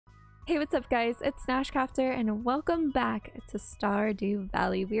Hey, what's up guys? It's NashCrafter and welcome back to Stardew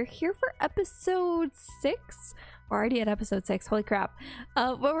Valley. We're here for episode 6. We're already at episode 6, holy crap.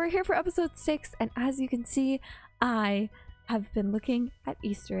 But we're here for episode 6, and as you can see, I have been looking at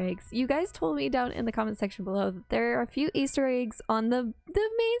Easter eggs. You guys told me down in the comment section below that there are a few Easter eggs on the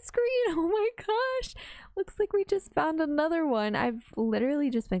main screen. Oh my gosh! Looks like we just found another one. I've literally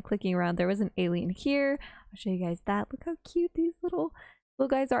just been clicking around. There was an alien here. I'll show you guys that. Look how cute these little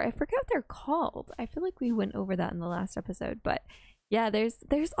guys are. I forget what they're called. I feel like we went over that in the last episode, but yeah, there's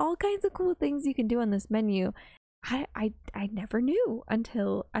all kinds of cool things you can do on this menu. I never knew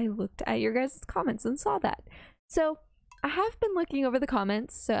until I looked at your guys' comments and saw that. So I have been looking over the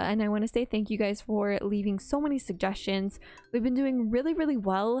comments, and I want to say thank you guys for leaving so many suggestions. We've been doing really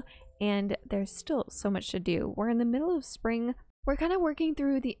well, and there's still so much to do. We're in the middle of spring. We're kind of working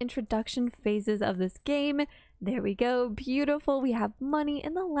through the introduction phases of this game. There we go, beautiful. We have money.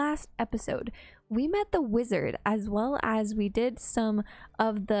 In the last episode, we met the wizard, as well as we did some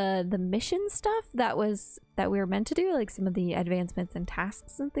of the mission stuff that we were meant to do, like some of the advancements and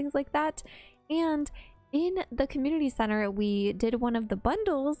tasks and things like that. And in the community center, we did one of the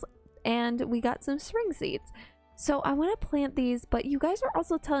bundles and we got some spring seeds. So I want to plant these, but you guys are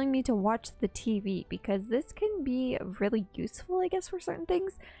also telling me to watch the TV because this can be really useful, I guess, for certain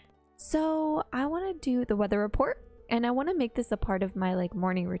things. So I want to do the weather report, and I want to make this a part of my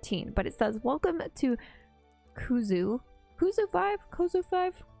morning routine. But it says, welcome to Kuzu 5,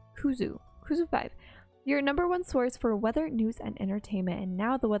 your #1 source for weather, news, and entertainment. And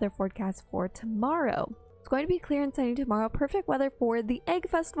now the weather forecast for tomorrow. It's going to be clear and sunny tomorrow. Perfect weather for the Egg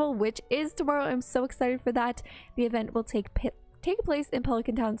Festival, which is tomorrow. I'm so excited for that. The event will take place in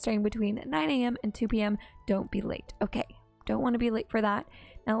Pelican Town starting between 9 a.m. and 2 p.m. Don't be late. Okay, don't want to be late for that.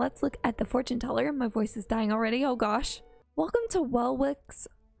 Now let's look at the fortune teller. My voice is dying already. Oh gosh. Welcome to Welwick's...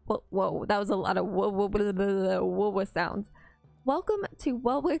 Whoa, that was a lot of whoa sounds. Welcome to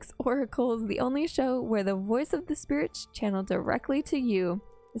Welwick's Oracles, the only show where the voice of the spirits channel directly to you.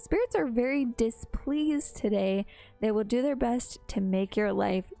 The spirits are very displeased today. They will do their best to make your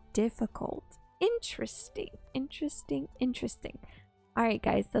life difficult. Interesting. Alright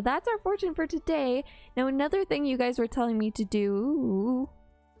guys, so that's our fortune for today. Now another thing you guys were telling me to do... Ooh,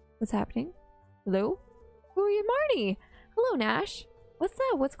 what's happening? Hello? Who are you, Marty? Hello, Nash. What's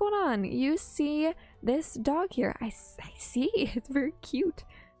up? What's going on? You see this dog here? I see. It's very cute.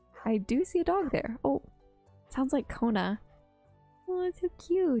 I do see a dog there. Oh, sounds like Kona. Oh, it's so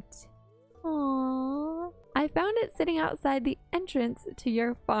cute. Aww. I found it sitting outside the entrance to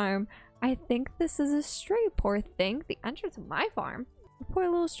your farm. I think this is a stray, poor thing. The entrance of my farm? Poor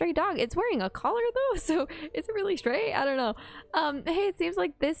little stray dog. It's wearing a collar though, so is it really stray? I don't know. Hey, it seems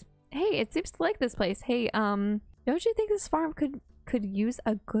like this... Hey, it seems to like this place. Hey, don't you think this farm could use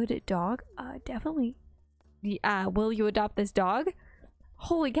a good dog? Definitely. Yeah, will you adopt this dog?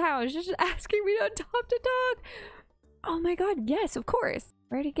 Holy cow, she's just asking me to adopt a dog. Oh my god, yes, of course.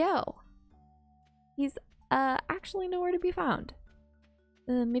 Where'd he go? He's actually nowhere to be found.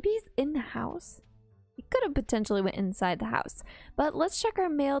 Maybe he's in the house. He could have potentially went inside the house. But let's check our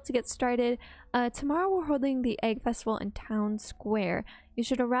mail to get started. Tomorrow we're holding the Egg Festival in Town Square. You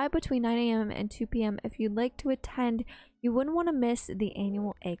should arrive between 9 a.m. and 2 p.m. if you'd like to attend. You wouldn't want to miss the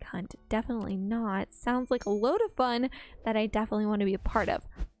annual egg hunt. Definitely not. Sounds like a load of fun that I definitely want to be a part of.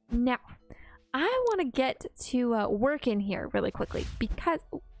 Now, I want to get to work in here really quickly because...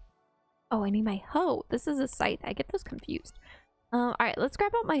 Oh, I need my hoe. This is a scythe. I get those confused. Alright, let's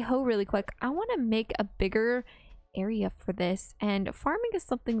grab out my hoe really quick. I want to make a bigger area for this, and farming is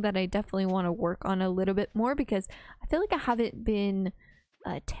something that I definitely want to work on a little bit more because I feel like I haven't been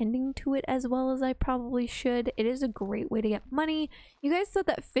tending to it as well as I probably should. It is a great way to get money. You guys said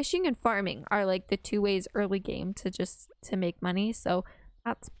that fishing and farming are like the 2 ways early game to make money, so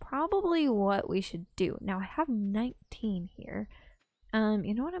that's probably what we should do. Now I have 19 here.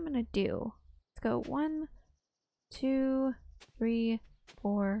 You know what I'm gonna do? Let's go 1, 2, 3,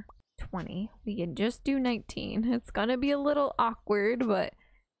 4, 20. We can just do 19. It's gonna be a little awkward, but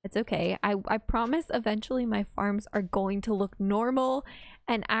it's okay. I promise eventually my farms are going to look normal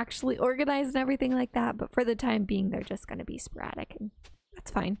and actually organized and everything like that, but for the time being they're just gonna be sporadic, and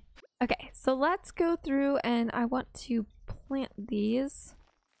that's fine. Okay, so let's go through, and I want to plant these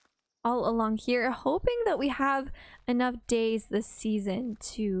all along here, hoping that we have enough days this season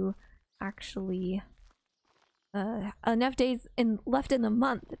to actually enough days left in the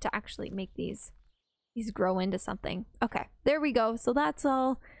month to actually make these grow into something. Okay, there we go. So that's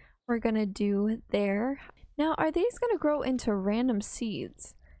all we're gonna do there. Now, are these gonna grow into random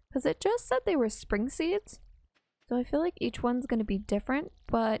seeds? Because it just said they were spring seeds, so I feel like each one's gonna be different,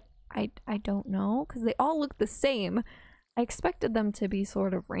 but I don't know, because they all look the same. I expected them to be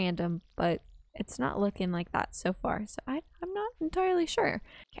sort of random, but it's not looking like that so far, so I'm not entirely sure.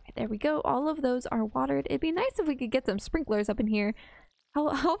 Okay, there we go. All of those are watered. It'd be nice if we could get some sprinklers up in here.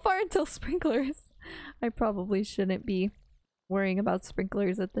 How far until sprinklers? I probably shouldn't be worrying about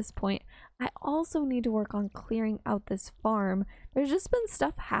sprinklers at this point. I also need to work on clearing out this farm. There's just been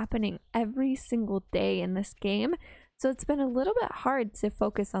stuff happening every single day in this game, so it's been a little bit hard to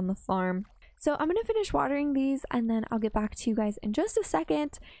focus on the farm. So I'm gonna finish watering these and then I'll get back to you guys in just a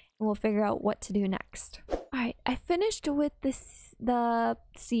second and we'll figure out what to do next. Alright, I finished with the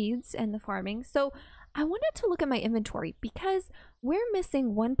seeds and the farming. So I wanted to look at my inventory because we're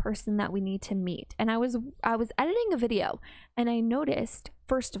missing one person that we need to meet. And I was editing a video and I noticed,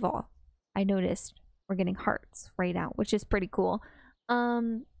 first of all, we're getting hearts right now, which is pretty cool.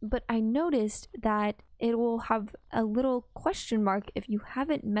 But I noticed that it will have a little question mark if you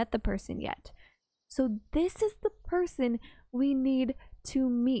haven't met the person yet. So this is the person we need to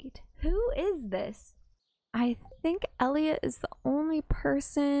meet. Who is this? I think Elliot is the only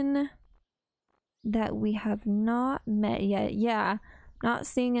person that we have not met yet. Yeah, not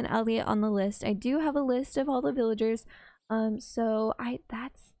seeing an Elliot on the list. I do have a list of all the villagers. So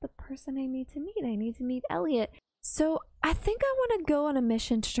that's the person I need to meet. I need to meet Elliot. So I think I want to go on a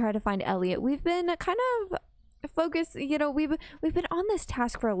mission to try to find Elliot. We've been kind of focused, you know, we've been on this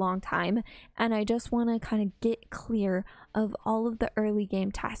task for a long time, and I just want to kind of get clear of all of the early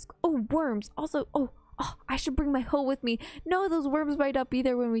game tasks. Oh, worms. Also, oh, I should bring my hoe with me. No, those worms might not be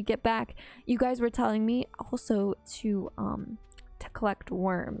there when we get back. You guys were telling me also to collect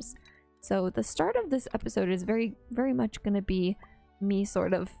worms. So the start of this episode is very, very much going to be me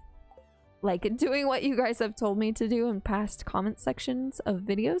sort of like doing what you guys have told me to do in past comment sections of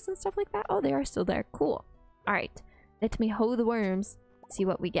videos and stuff like that. Oh, they are still there. Cool. All right, let me hoe the worms, see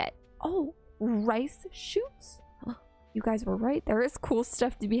what we get. Oh, rice shoots. Oh, you guys were right. There is cool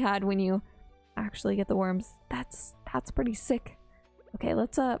stuff to be had when you actually get the worms. That's pretty sick. Okay,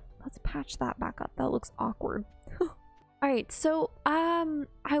 let's patch that back up. That looks awkward. All right, so I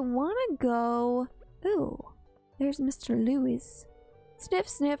want to go. Ooh, there's Mr. Lewis. Sniff,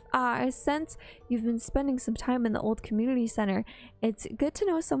 sniff. I sense you've been spending some time in the old community center. It's good to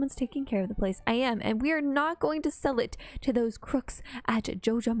know someone's taking care of the place. I am, and we are not going to sell it to those crooks at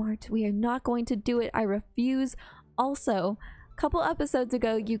Joja Mart. We are not going to do it. I refuse. Also, a couple episodes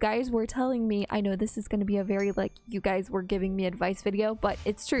ago, you guys were telling me, I know this is going to be a very, like, you guys were giving me advice video, but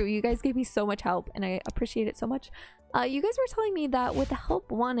it's true. You guys gave me so much help, and I appreciate it so much. You guys were telling me that with the help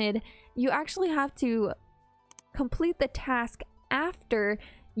wanted, you actually have to complete the task after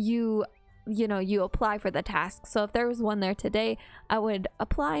you apply for the task. So if there was one there today, I would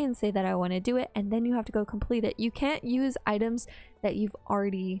apply and say that I want to do it, and then you have to go complete it. You can't use items that you've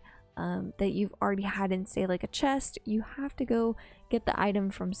already had in, say, like a chest. You have to go get the item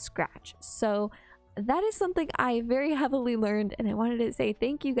from scratch. So that is something I very heavily learned, and I wanted to say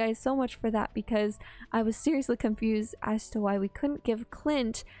thank you guys so much for that, because I was seriously confused as to why we couldn't give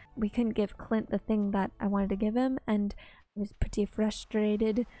Clint the thing that I wanted to give him, and I was pretty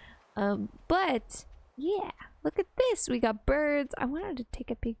frustrated. But yeah, look at this. We got birds. I wanted to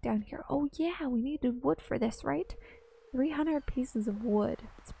take a peek down here. Oh yeah, we needed wood for this, right? 300 pieces of wood.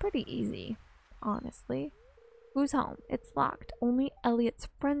 It's pretty easy, honestly. Who's home? It's locked. Only Elliot's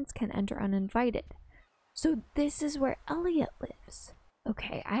friends can enter uninvited. So this is where Elliot lives.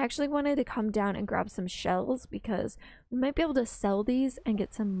 Okay, I actually wanted to come down and grab some shells because we might be able to sell these and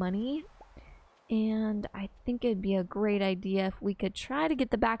get some money. And I think it'd be a great idea if we could try to get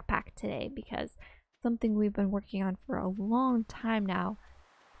the backpack today, because something we've been working on for a long time now,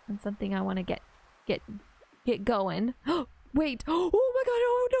 and something I want to get going. Wait! Oh my god!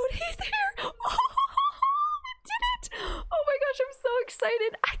 Oh no, he's here! Oh, I did it! Oh my gosh, I'm so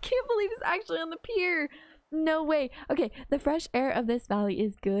excited! I can't believe he's actually on the pier. No way. Okay, the fresh air of this valley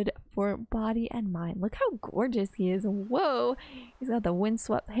is good for body and mind. Look how gorgeous he is. Whoa, he's got the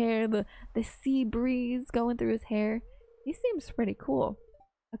windswept hair, the sea breeze going through his hair. He seems pretty cool.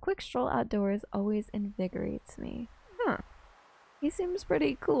 A quick stroll outdoors always invigorates me. Huh, he seems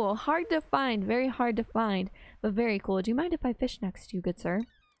pretty cool. Hard to find, very hard to find, but very cool. Do you mind if I fish next to you, good sir?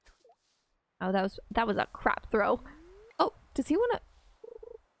 Oh, that was a crap throw. Oh, does he want to?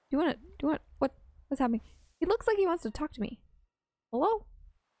 Do you want what's happening? He looks like he wants to talk to me. Hello?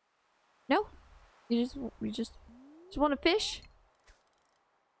 No? You just want to fish?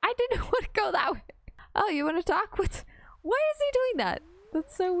 I didn't want to go that way. Oh, you want to talk? Why is he doing that?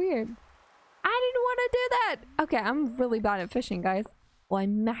 That's so weird. I didn't want to do that. Okay, I'm really bad at fishing, guys. Well, I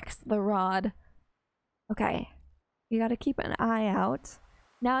maxed the rod. Okay. You gotta keep an eye out.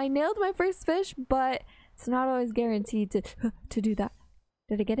 Now I nailed my first fish, but it's not always guaranteed to do that.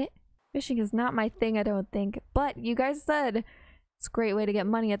 Did I get it? Fishing is not my thing, I don't think. But you guys said it's a great way to get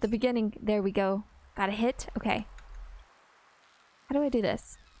money at the beginning. There we go. Got a hit? Okay. How do I do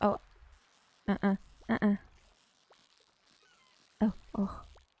this? Oh. Oh, oh.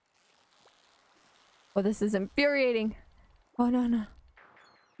 Oh, this is infuriating. Oh, no, no.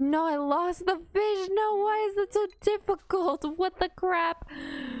 No, I lost the fish. No, why is it so difficult? What the crap?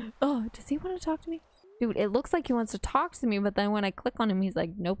 Oh, does he want to talk to me? Dude, it looks like he wants to talk to me, but then when I click on him, he's like,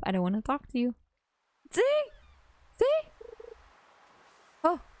 nope, I don't want to talk to you. See? See?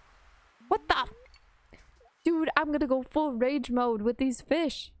 Oh. What the? Dude, I'm gonna go full rage mode with these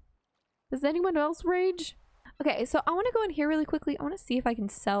fish. Does anyone else rage? Okay, so I want to go in here really quickly. I want to see if I can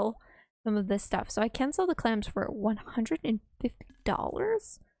sell some of this stuff. So I can sell the clams for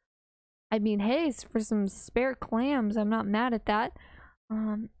 $150. I mean, hey, it's for some spare clams. I'm not mad at that.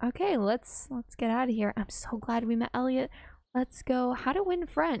 Okay, let's get out of here. I'm so glad we met Elliot. Let's go. How to win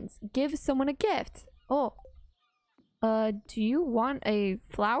friends. Give someone a gift. Oh. Do you want a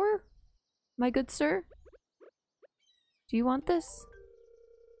flower, my good sir? Do you want this?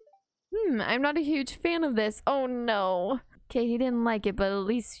 I'm not a huge fan of this. Oh no. Okay, he didn't like it, but at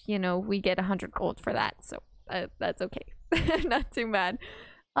least, you know, we get 100 gold for that. So that's okay. Not too bad.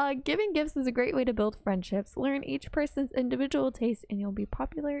 Giving gifts is a great way to build friendships. Learn each person's individual taste and you'll be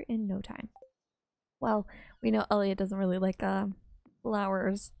popular in no time. Well, we know Elliot doesn't really like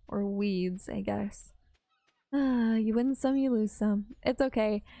flowers or weeds, I guess. You win some, you lose some. It's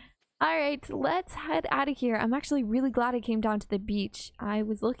okay. Alright, let's head out of here. I'm actually really glad I came down to the beach. I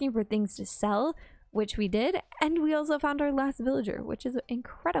was looking for things to sell, which we did, and we also found our last villager, which is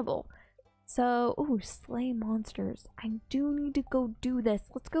incredible. So, ooh, slay monsters. I do need to go do this.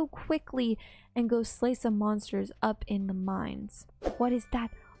 Let's go quickly and go slay some monsters up in the mines. What is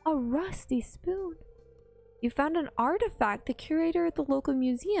that? A rusty spoon. You found an artifact. The curator at the local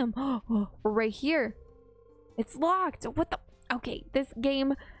museum. Oh, we're right here. It's locked. What the? Okay, this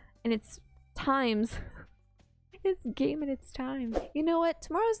game and its times. This game and its time. You know what?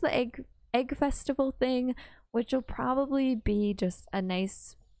 Tomorrow's the egg festival thing, which will probably be just a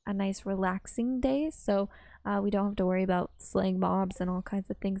nice relaxing day, so we don't have to worry about slaying mobs and all kinds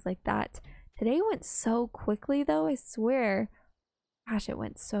of things like that. Today went so quickly though, I swear. Gosh, it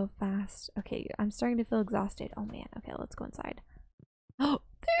went so fast. Okay, I'm starting to feel exhausted. Oh man, okay, let's go inside. Oh,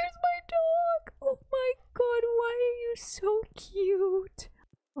 there's my dog. Oh my god, why are you so cute?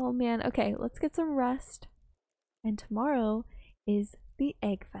 Oh man, okay, let's get some rest. And tomorrow is the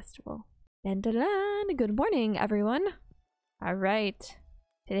egg festival. Dun, dun, dun. Good morning, everyone. All right.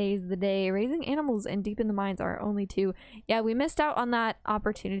 Today's the day. Raising animals and deep in the mines are only two. Yeah, we missed out on that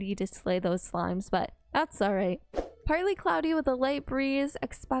opportunity to slay those slimes, but that's all right. Partly cloudy with a light breeze.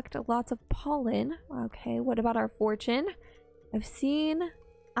 Expect lots of pollen. Okay, what about our fortune? I've seen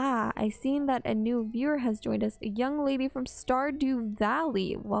that a new viewer has joined us. A young lady from Stardew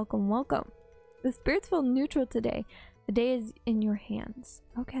Valley. Welcome, welcome. The spirits feel neutral today. The day is in your hands.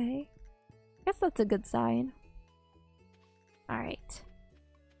 Okay. I guess that's a good sign. Alright.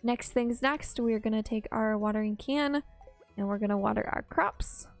 Next things next, we're gonna take our watering can and we're gonna water our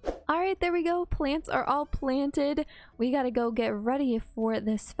crops. Alright, there we go. Plants are all planted. We gotta go get ready for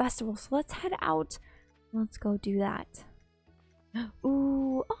this festival. So let's head out. Let's go do that.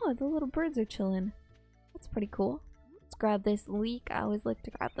 Ooh, oh, the little birds are chilling. That's pretty cool. Let's grab this leek. I always like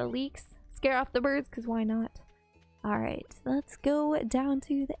to grab the leeks. Scare off the birds, because why not? Alright, let's go down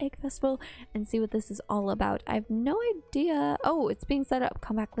to the egg festival and see what this is all about. I have no idea. Oh, it's being set up.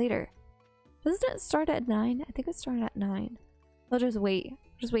 Come back later. Doesn't it start at 9? I think it started at 9. I'll just wait.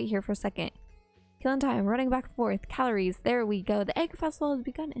 Just wait here for a second. Killing time. Running back and forth. Calories. There we go. The egg festival has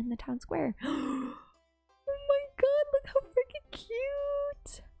begun in the town square. Oh my god, look how freaking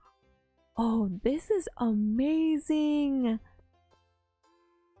cute. Oh, this is amazing.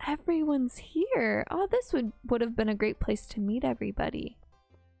 Everyone's here. Oh, this would have been a great place to meet everybody.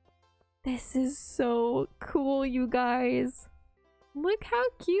 This is so cool, you guys. Look how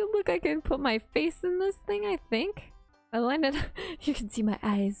cute. Look, I can put my face in this thing, I think. I landed. You can see my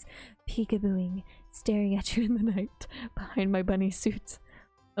eyes peekabooing, staring at you in the night behind my bunny suit.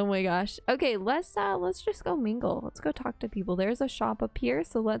 Oh my gosh. Okay, let's just go mingle. Let's go talk to people. There's a shop up here,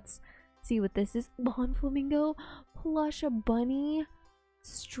 so let's see what this is. Lawn flamingo, plush bunny.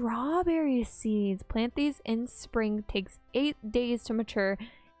 Strawberry seeds. Plant these in spring, takes 8 days to mature,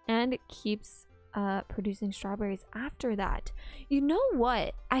 and keeps producing strawberries after that. You know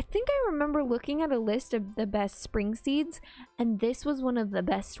what? I think I remember looking at a list of the best spring seeds, and this was one of the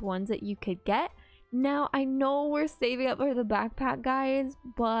best ones that you could get. Now, I know we're saving up for the backpack, guys,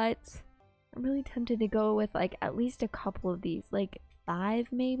 but I'm really tempted to go with like at least a couple of these, like 5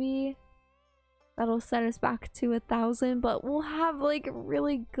 maybe. That'll set us back to 1,000, but we'll have like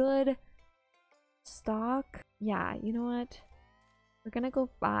really good stock. Yeah, you know what? We're gonna go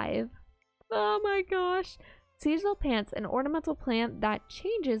 5. Oh my gosh. Seasonal plants, an ornamental plant that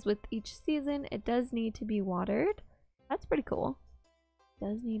changes with each season. It does need to be watered. That's pretty cool.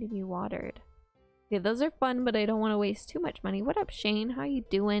 Does need to be watered. Yeah, those are fun, but I don't want to waste too much money. What up, Shane? How you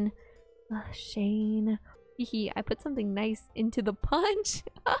doing? Shane. Hehe, I put something nice into the punch.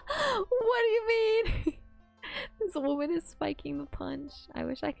 What do you mean? This woman is spiking the punch. I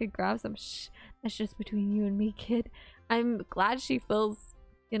wish I could grab some. Shh. That's just between you and me, kid. I'm glad she feels,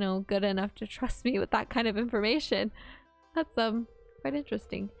 you know, good enough to trust me with that kind of information. That's quite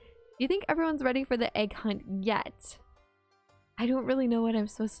interesting. Do you think everyone's ready for the egg hunt yet? I don't really know what I'm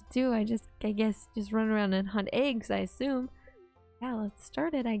supposed to do. I guess just run around and hunt eggs, I assume. Yeah, let's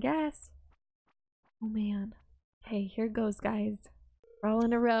start it, I guess. Oh man. Okay, here goes, guys. We're all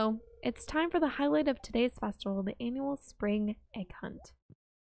in a row. It's time for the highlight of today's festival, the annual spring egg hunt.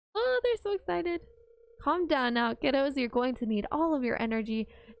 Oh, they're so excited. Calm down now, kiddos. You're going to need all of your energy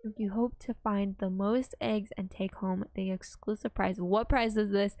if you hope to find the most eggs and take home the exclusive prize. What prize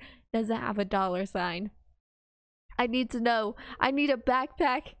is this? Does it have a dollar sign? I need to know. I need a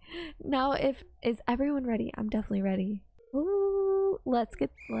backpack. Now, is everyone ready? I'm definitely ready. Ooh, let the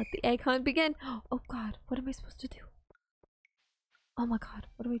egg hunt begin. Oh god, what am I supposed to do? Oh my god,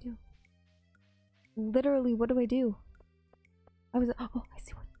 what do I do? Literally, what do I do? Oh, I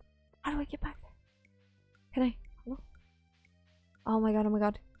see one. How do I get back there? Can I? Hello? Oh my god, oh my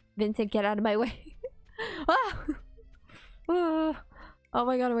god. Vincent, get out of my way. Ah! Ah! Oh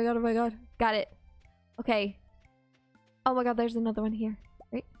my god, oh my god, oh my god. Got it. Okay. Oh my god, there's another one here.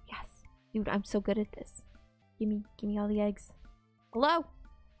 Right? Yes. Dude, I'm so good at this. Give me all the eggs. Hello?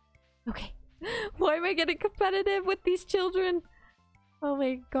 Okay. Why am I getting competitive with these children? Oh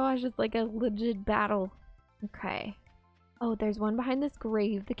my gosh, it's like a legit battle. Okay. Oh, there's one behind this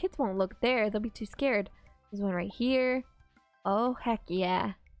grave. The kids won't look there. They'll be too scared. There's one right here. Oh, heck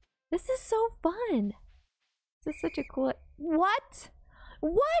yeah. This is so fun. This is such a cool... What?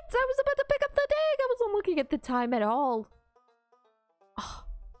 What? I was about to pick up the egg. I wasn't looking at the time at all. Oh,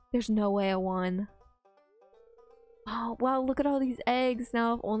 there's no way I won. Oh, wow, look at all these eggs.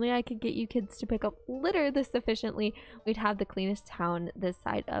 Now, if only I could get you kids to pick up litter this efficiently, we'd have the cleanest town this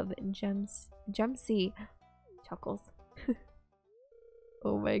side of Gemsea. Chuckles.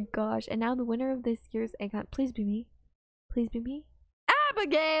 Oh my gosh. And now the winner of this year's egg hunt. Please be me. Please be me.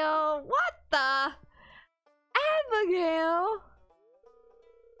 Abigail! What the? Abigail!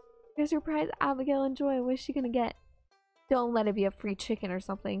 Here's your prize, Abigail. Enjoy. What is she gonna get? Don't let it be a free chicken or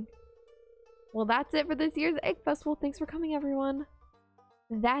something. Well, that's it for this year's Egg Festival. Thanks for coming, everyone.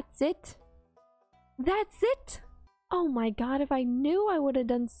 That's it. That's it. Oh my god, if I knew I would have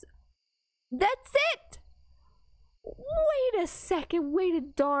done That's it! Wait a second. Wait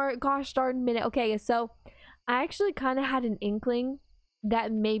a gosh darn minute. Okay, so I actually kind of had an inkling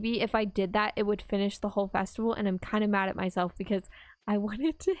that maybe if I did that, it would finish the whole festival, and I'm kind of mad at myself because I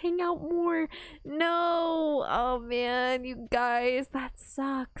wanted to hang out more. No! Oh man, you guys, that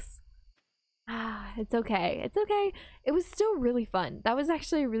sucks. Ah, it's okay. It's okay. It was still really fun. That was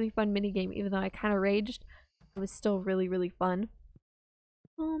actually a really fun minigame, even though I kind of raged. It was still really, really fun.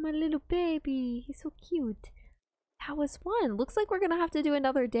 Oh, my little baby. He's so cute. That was fun. Looks like we're gonna have to do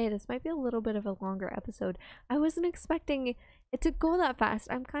another day. This might be a little bit of a longer episode. I wasn't expecting it to go that fast.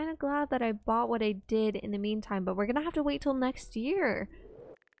 I'm kind of glad that I bought what I did in the meantime, but we're gonna have to wait till next year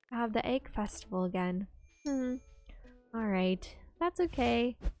to have the egg festival again. Alright. That's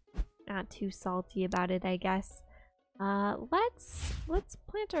okay. Not too salty about it, I guess. Let's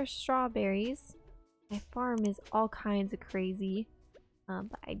plant our strawberries. My farm is all kinds of crazy.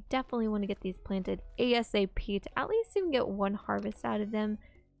 But I definitely want to get these planted ASAP to at least even get one harvest out of them.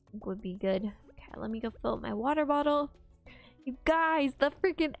 I think would be good. Okay, let me go fill up my water bottle. You guys, the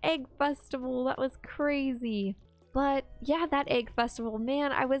freaking egg festival, that was crazy. But yeah, that egg festival,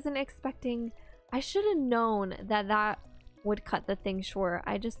 man, I wasn't expecting. I should have known that that would cut the thing short.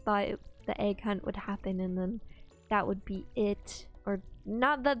 I just thought the egg hunt would happen and then that would be it. Or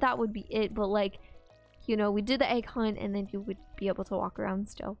not that that would be it, but like, you know, we did the egg hunt and then you would be able to walk around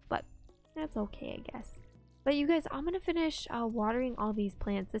still, but that's okay, I guess. But you guys, I'm gonna finish watering all these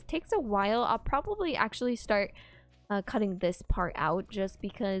plants. This takes a while. I'll probably actually start cutting this part out just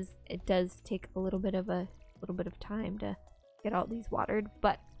because it does take a little bit of time to get all these watered.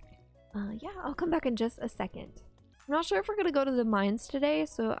 But yeah, I'll come back in just a second. I'm not sure if we're gonna go to the mines today,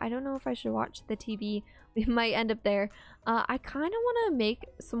 so I don't know if I should watch the TV. We might end up there. I kind of want to make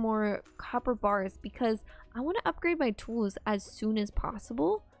some more copper bars because I want to upgrade my tools as soon as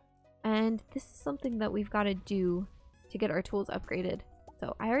possible. And this is something that we've got to do to get our tools upgraded.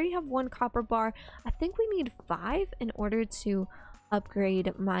 So I already have 1 copper bar. I think we need 5 in order to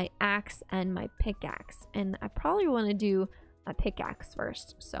upgrade my axe and my pickaxe. And I probably want to do my pickaxe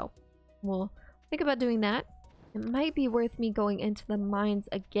first. So we'll think about doing that. It might be worth me going into the mines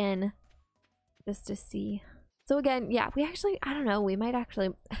again just to see. So again, yeah, we actually, I don't know, we might actually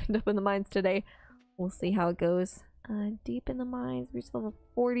end up in the mines today. We'll see how it goes. Deep in the mines, reach level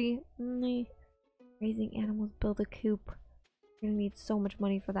 40. Raising animals, build a coop. We're gonna need so much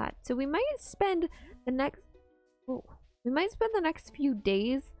money for that. So we might spend the next few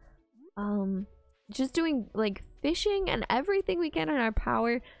days just doing like fishing and everything we can in our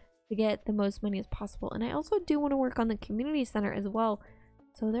power to get the most money as possible. And I also do want to work on the community center as well.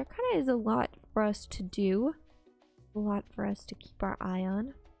 So there kind of is a lot for us to do. A lot for us to keep our eye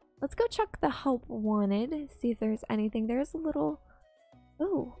on. Let's go check the help wanted. See if there's anything. There's a little...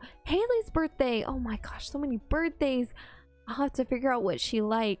 Oh, Haley's birthday. Oh my gosh, so many birthdays. I'll have to figure out what she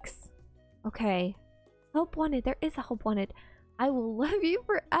likes. Okay. Help wanted. There is a help wanted. I will love you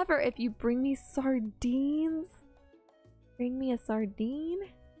forever if you bring me sardines. Bring me a sardine.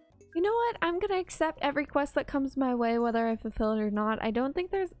 You know what? I'm gonna accept every quest that comes my way, whether I fulfill it or not. I don't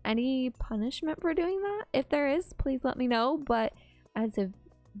think there's any punishment for doing that. If there is, please let me know. But as of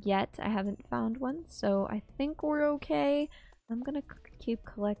yet, I haven't found one. So I think we're okay. I'm gonna keep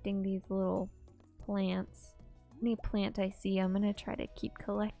collecting these little plants. Any plant I see, I'm gonna try to keep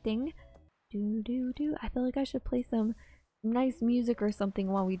collecting. I feel like I should play some nice music or something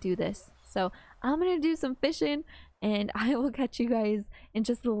while we do this. So I'm gonna do some fishing and I will catch you guys in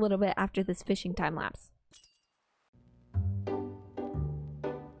just a little bit after this fishing time lapse.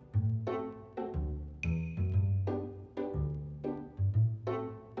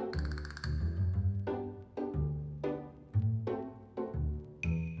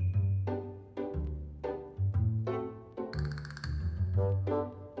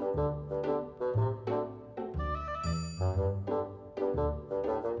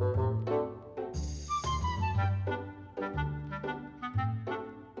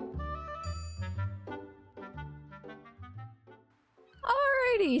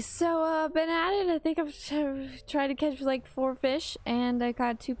 Alrighty, so been at it. I think I've tried to catch like 4 fish and I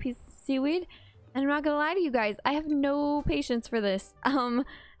got 2 pieces of seaweed. And I'm not gonna lie to you guys, I have no patience for this.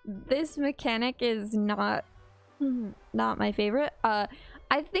 This mechanic is not my favorite. I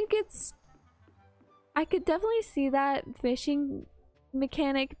think I could definitely see that fishing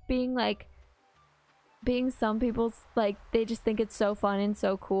mechanic being some people's, like, they just think it's so fun and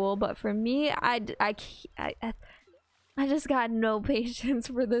so cool, but for me, I just got no patience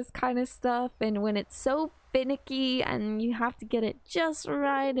for this kind of stuff. And when it's so finicky and you have to get it just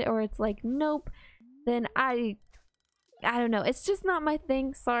right, or it's like nope, then I don't know, it's just not my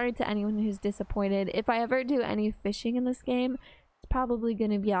thing. Sorry to anyone who's disappointed. If I ever do any fishing in this game, it's probably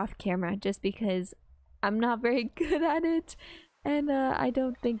gonna be off camera just because I'm not very good at it and I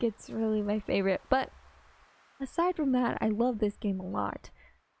don't think it's really my favorite. But aside from that, I love this game a lot.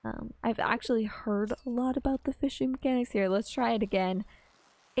 I've actually heard a lot about the fishing mechanics here. Let's try it again.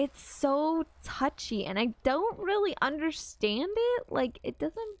 It's so touchy and I don't really understand it. Like, it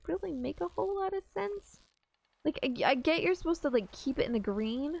doesn't really make a whole lot of sense. Like, I get you're supposed to like keep it in the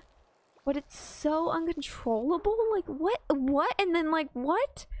green, but it's so uncontrollable. Like, what and then like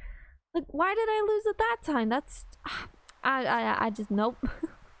what, like, why did I lose at that time? That's I just nope.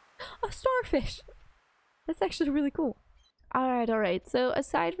 A starfish. That's actually really cool. Alright, so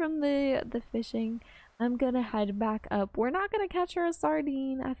aside from the fishing, I'm gonna head back up. We're not gonna catch her a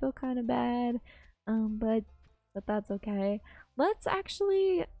sardine. I feel kind of bad, but that's okay. Let's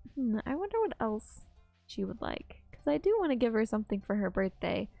actually, I wonder what else she would like, because I do want to give her something for her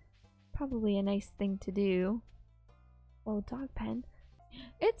birthday. Probably a nice thing to do. Oh, dog pen.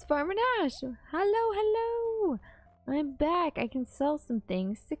 It's Farmer Nash! Hello! I'm back. I can sell some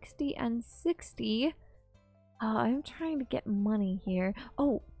things. 60 and 60. I'm trying to get money here.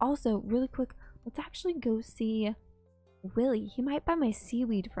 Oh, also, really quick, let's actually go see Willie. He might buy my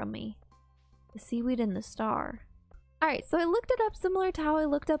seaweed from me. The seaweed and the star. Alright, so I looked it up similar to how I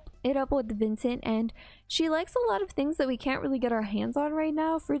looked it up with Vincent, and she likes a lot of things that we can't really get our hands on right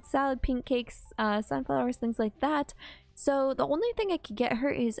now. Fruit salad, pink cakes, sunflowers, things like that. So the only thing I could get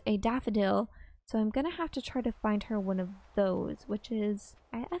her is a daffodil. So I'm gonna have to try to find her one of those, which is,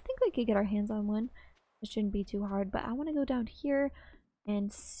 I think we could get our hands on one. It shouldn't be too hard, but I want to go down here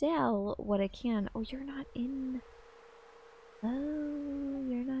and sell what I can. Oh, you're not in Oh,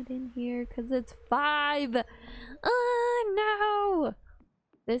 you're not in here because it's 5. No!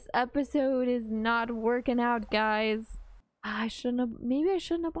 This episode is not working out, guys. I shouldn't have, maybe I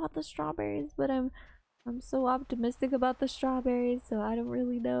shouldn't have bought the strawberries, but I'm so optimistic about the strawberries, so I don't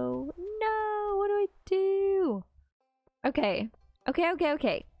really know. No, what do I do? Okay.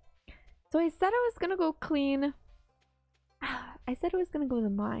 Okay. So I said I was gonna go clean. I said I was gonna go to the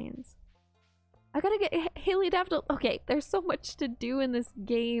mines. I gotta get Haley Daffodil. Okay, there's so much to do in this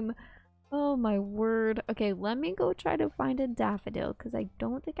game. Oh my word. Okay, let me go try to find a daffodil because I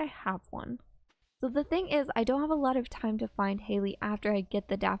don't think I have one. So the thing is, I don't have a lot of time to find Haley after I get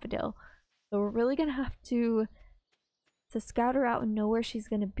the daffodil. So we're really gonna have to scout her out and know where she's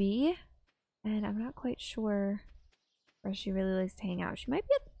gonna be. And I'm not quite sure where she really likes to hang out. She might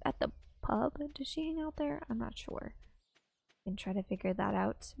be at the pub. Does she hang out there? I'm not sure. And try to figure that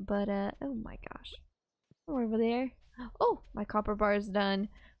out. But oh my gosh. We're over there. Oh, my copper bar is done.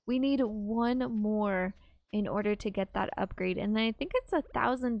 We need 1 more in order to get that upgrade. And then I think it's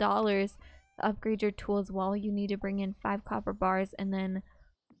 $1,000 to upgrade your tools while you need to bring in 5 copper bars. And then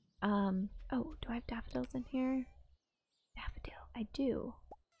oh, do I have daffodils in here? Daffodil, I do.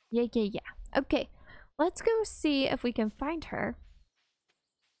 Yeah. Okay, let's go see if we can find her.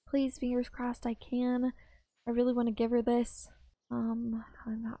 Please, fingers crossed I can. I really want to give her this. I'm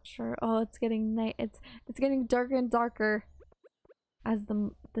not sure. Oh, it's getting night. It's getting darker and darker as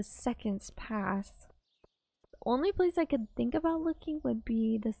the seconds pass. The only place I could think about looking would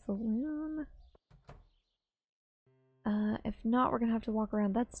be the saloon. If not, we're gonna have to walk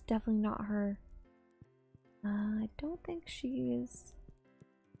around. That's definitely not her. I don't think she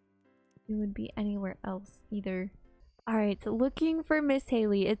would be anywhere else either. Alright, so looking for Miss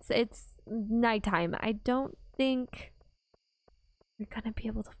Haley. It's nighttime. I don't think we're gonna be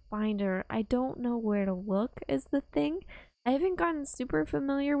able to find her. I don't know where to look is the thing. I haven't gotten super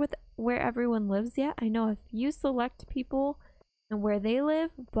familiar with where everyone lives yet. I know a few select people and where they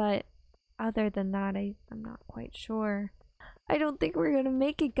live, but other than that, I'm not quite sure. I don't think we're gonna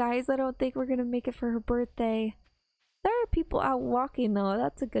make it, guys. I don't think we're gonna make it for her birthday. There are people out walking though.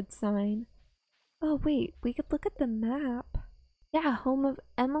 That's a good sign. Oh wait, we could look at the map. Yeah, home of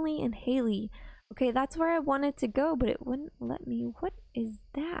Emily and Haley. Okay, that's where I wanted to go, but it wouldn't let me. What is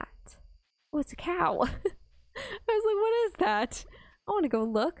that? Oh, it's a cow. I was like, what is that? I want to go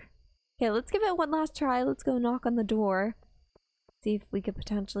look. Okay, let's give it one last try. Let's go knock on the door. See if we could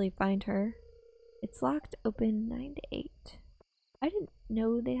potentially find her. It's locked open 9 to 8. I didn't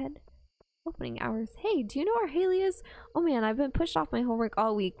know they had opening hours. Hey, do you know where Haley is? Oh man, I've been pushed off my homework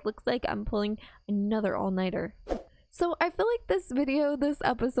all week. Looks like I'm pulling another all-nighter. So I feel like this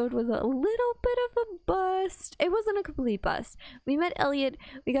episode was a little bit of a bust. It wasn't a complete bust. We met Elliot.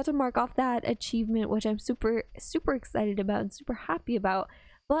 We got to mark off that achievement, which I'm super excited about and super happy about.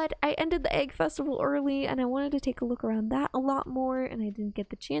 But I ended the egg festival early and I wanted to take a look around that a lot more and I didn't get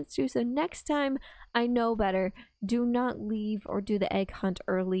the chance to. So next time I know better. Do not leave or do the egg hunt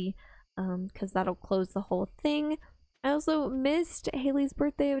early because that'll close the whole thing. I also missed Haley's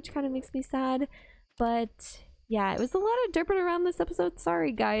birthday, which kind of makes me sad. But yeah, it was a lot of derping around this episode.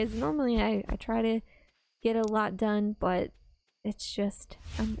 Sorry guys. Normally I try to get a lot done, but it's just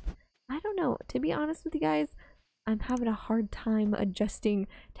I don't know. To be honest with you guys, I'm having a hard time adjusting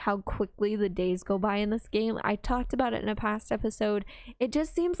to how quickly the days go by in this game. I talked about it in a past episode. It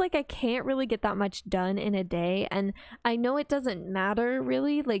just seems like I can't really get that much done in a day. And I know it doesn't matter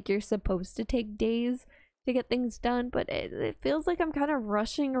really. Like, you're supposed to take days to get things done. But it feels like I'm kind of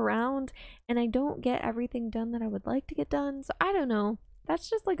rushing around. And I don't get everything done that I would like to get done. So I don't know. That's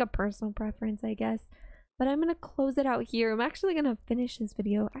just like a personal preference, I guess. But I'm going to close it out here. I'm actually going to finish this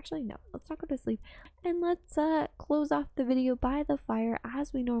video. Actually, no. Let's not go to sleep. And let's close off the video by the fire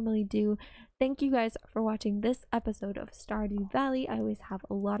as we normally do. Thank you guys for watching this episode of Stardew Valley. I always have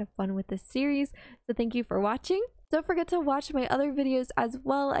a lot of fun with this series. So thank you for watching. Don't forget to watch my other videos as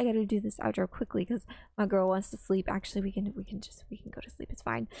well. I got to do this outro quickly because my girl wants to sleep. Actually, we can go to sleep. It's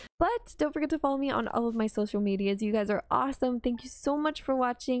fine. But don't forget to follow me on all of my social medias. You guys are awesome. Thank you so much for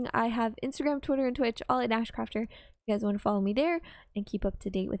watching. I have Instagram, Twitter, and Twitch, all at NashCrafter. If you guys want to follow me there and keep up to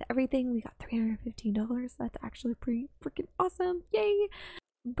date with everything. We got $315. That's actually pretty freaking awesome. Yay!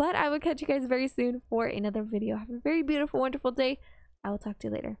 But I will catch you guys very soon for another video. Have a very beautiful, wonderful day. I will talk to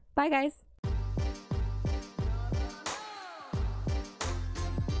you later. Bye, guys.